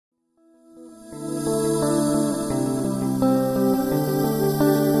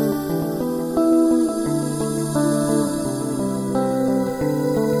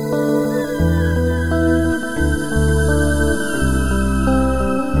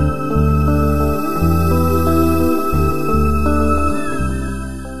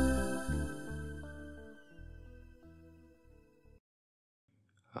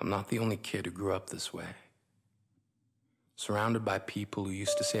the only kid who grew up this way. Surrounded by people who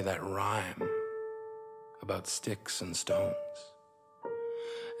used to say that rhyme about sticks and stones.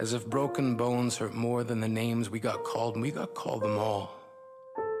 As if broken bones hurt more than the names we got called, and we got called them all.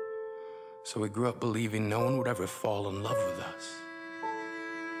 So we grew up believing no one would ever fall in love with us.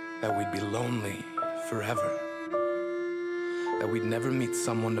 That we'd be lonely forever. That we'd never meet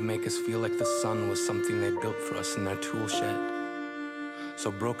someone to make us feel like the sun was something they built for us in their tool shed. So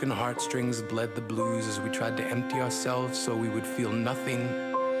broken heartstrings bled the blues as we tried to empty ourselves so we would feel nothing.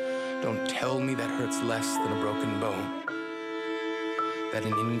 Don't tell me that hurts less than a broken bone. That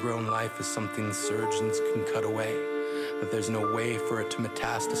an ingrown life is something surgeons can cut away. That there's no way for it to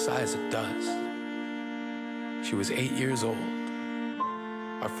metastasize, it does. She was 8 years old.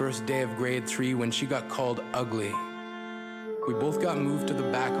 Our first day of grade 3 when she got called ugly. We both got moved to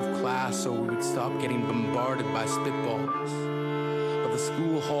the back of class so we would stop getting bombarded by spitballs. But the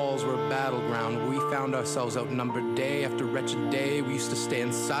school halls were a battleground where we found ourselves outnumbered day after wretched day. We used to stay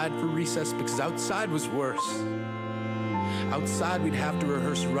inside for recess because outside was worse. Outside we'd have to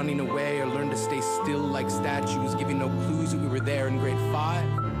rehearse running away or learn to stay still like statues, giving no clues that we were there in grade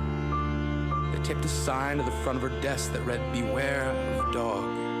 5. They taped a sign to the front of her desk that read, "Beware of dog."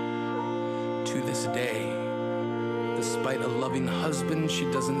 To this day, despite a loving husband, she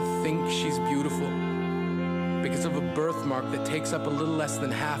doesn't think she's beautiful because of a birthmark that takes up a little less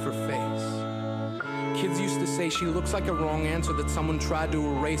than half her face. Kids used to say she looks like a wrong answer that someone tried to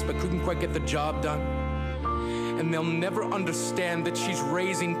erase but couldn't quite get the job done. And they'll never understand that she's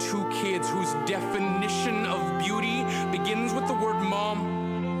raising 2 kids whose definition of beauty begins with the word mom.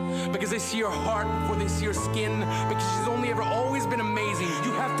 Because they see her heart before they see her skin. Because she's only ever always been amazing.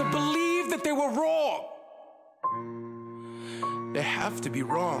 You have to believe that they were wrong. They have to be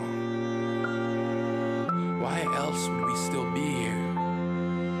wrong. Why else would we still be here?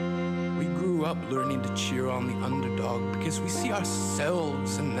 We grew up learning to cheer on the underdog because we see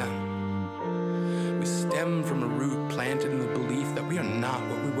ourselves in them. We stem from a root planted in the belief that we are not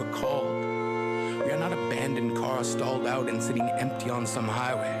what we were called. We are not abandoned cars stalled out and sitting empty on some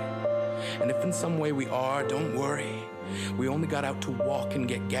highway. And if in some way we are, don't worry. We only got out to walk and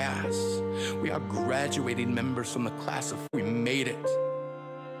get gas. We are graduating members from the class of we made it.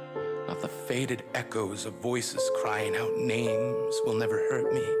 Not the faded echoes of voices crying out names will never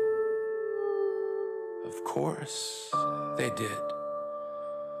hurt me. Of course, they did.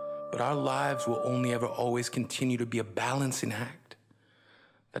 But our lives will only ever always continue to be a balancing act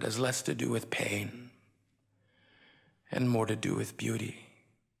that has less to do with pain and more to do with beauty.